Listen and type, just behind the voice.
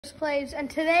Plays, and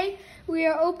today we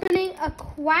are opening a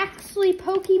Quaxley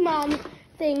Pokemon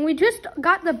thing. We just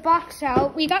got the box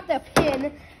out, we got the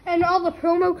pin, and all the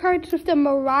promo cards with the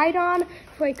Miraidon,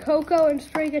 Coco, and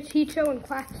Sprigatito, and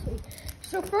Quaxley.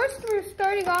 So first we're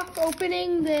starting off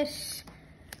opening this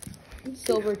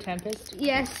Silver Tempest.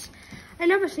 Yes, I've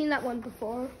never seen that one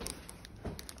before.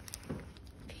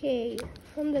 Okay,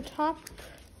 from the top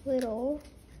little.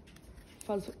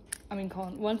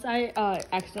 Colin, once I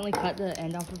accidentally cut the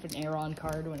end off of an Aeron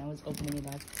card when I was opening it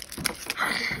up.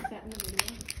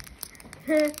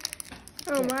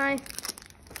 Oh my.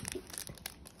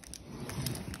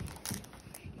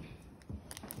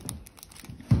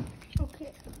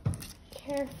 Okay,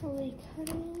 carefully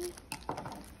cutting.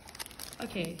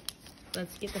 Okay,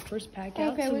 let's get the first pack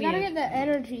out. Okay, we gotta get the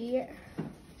energy.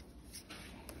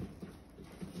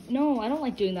 No, I don't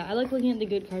like doing that. I like looking at the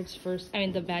good cards first.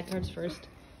 The bad cards first.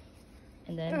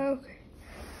 And then...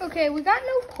 Okay, we got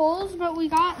no pulls, but we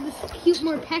got this cute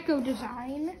Morpeko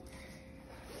design.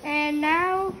 And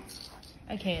now...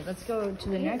 Okay, let's go to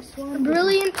the next one.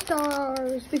 Brilliant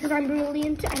stars, because I'm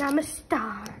brilliant and I'm a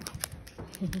star.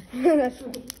 That's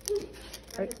funny.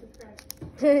 Right.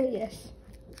 Yes.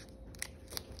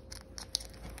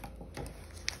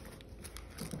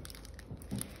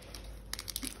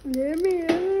 Let me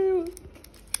out.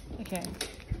 Okay.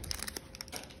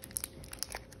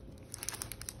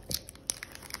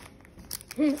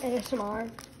 ASMR.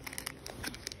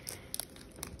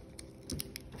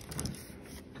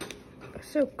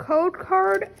 So code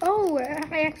card. Oh,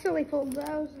 I accidentally pulled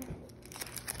those.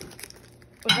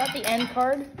 Was that the end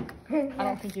card? I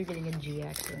don't think you're getting a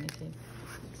GX or anything.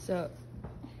 So,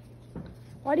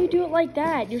 why do you do it like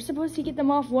that? You're supposed to get them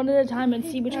off one at a time and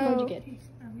see which card you get.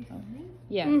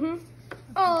 Yeah.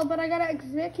 Oh, but I got an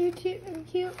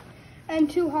Execute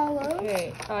and 2 hollows.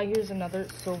 Okay, here's another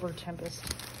Silver Tempest.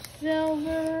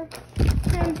 Silver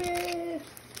Tempest.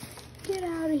 Get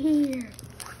out of here.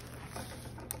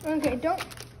 Okay, don't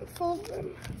fold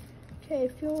them. Okay,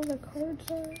 feel the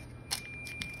cards are.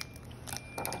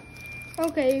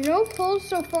 Okay, no pulls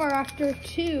so far after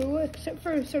 2, except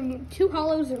for 2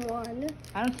 hollows and 1.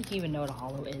 I don't think you even know what a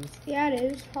hollow is. Yeah, it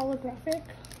is. Holographic.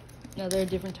 No, there are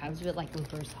different types of it, like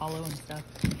reverse hollow and stuff.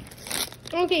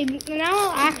 Okay, now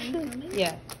I'll actually...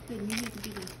 Yeah.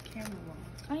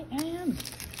 I am.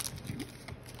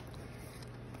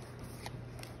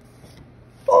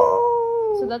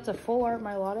 Oh! So that's a full art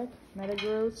Milotic,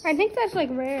 Metagross. I think that's like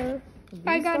rare.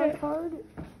 I got it. Card,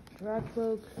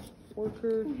 Dragcloak,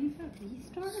 Orchard,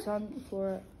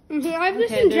 Sunflora. I have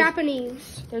this in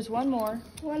Japanese. There's one more.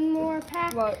 One more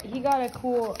pack. Well, he got a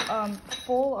cool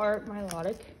full art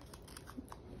Milotic.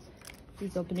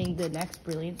 He's opening the next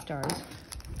Brilliant Stars.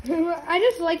 I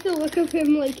just like the look of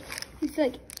him, like, he's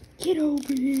like, get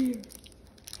over here.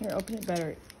 Here, open it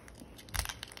better.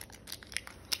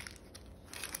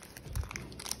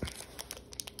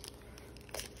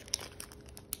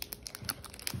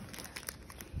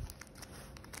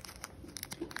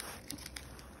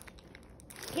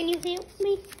 Can you help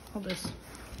me? Hold this.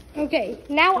 Okay,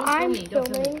 now I'm Don't film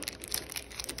filming. me.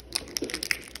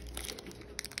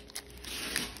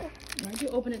 Why'd you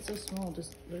open it so small?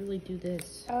 Just literally do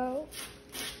this. Oh.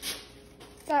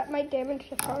 That might damage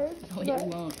the card. No, it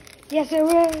won't. Yes, it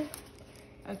will.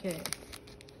 Okay.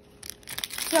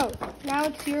 So, now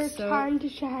it's your time to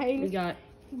shine. We got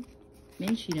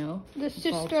Minchino, The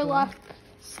Sister Luck,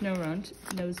 Snorunt,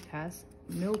 Nosepass,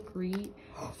 Milkreed,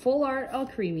 Full Art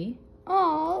Alcremie,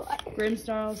 Oh,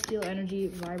 Grimmsnarl, Steel Energy,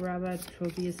 Vibrava,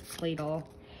 Tropius, Claydol.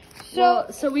 So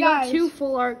we guys, got 2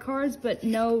 full art cards, but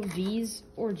no Vs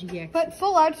or GX. But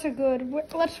full arts are good.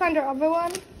 Let's find our other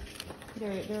one.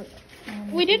 They're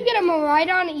We did get a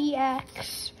Miraidon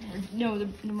EX. no, the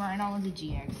Miraidon was a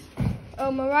GX.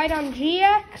 Oh, Miraidon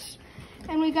GX.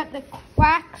 And we got the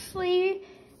Quaxley,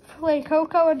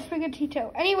 Coco, and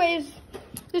Sprigatito. Anyways,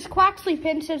 this Quaxley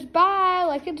pin says bye,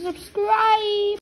 like and subscribe.